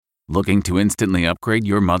Looking to instantly upgrade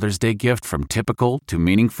your Mother's Day gift from typical to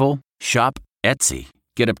meaningful? Shop Etsy.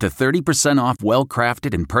 Get up to 30% off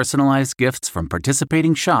well-crafted and personalized gifts from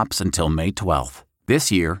participating shops until May 12th. This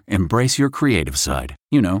year, embrace your creative side.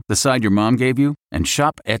 You know, the side your mom gave you. And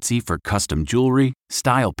shop Etsy for custom jewelry,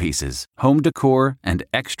 style pieces, home decor, and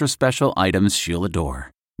extra special items she'll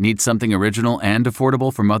adore. Need something original and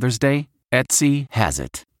affordable for Mother's Day? Etsy has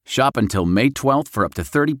it. Shop until May 12th for up to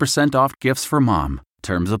 30% off gifts for mom.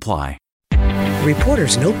 Terms apply.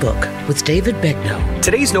 Reporter's Notebook with David Begnaud.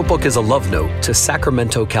 Today's notebook is a love note to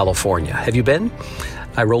Sacramento, California. Have you been?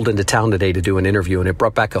 I rolled into town today to do an interview, and it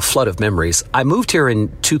brought back a flood of memories. I moved here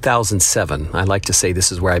in 2007. I like to say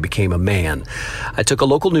this is where I became a man. I took a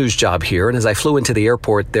local news job here, and as I flew into the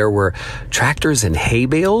airport, there were tractors and hay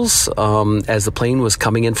bales as the plane was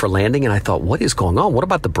coming in for landing, and I thought, what is going on? What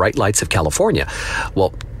about the bright lights of California?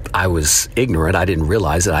 Well, I was ignorant. I didn't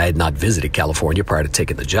realize that I had not visited California prior to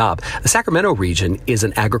taking the job. The Sacramento region is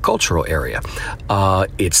an agricultural area.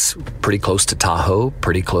 It's pretty close to Tahoe,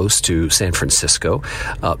 pretty close to San Francisco.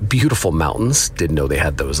 Beautiful mountains. Didn't know they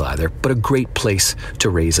had those either, but a great place to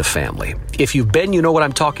raise a family. If you've been, you know what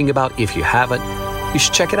I'm talking about. If you haven't, you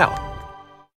should check it out.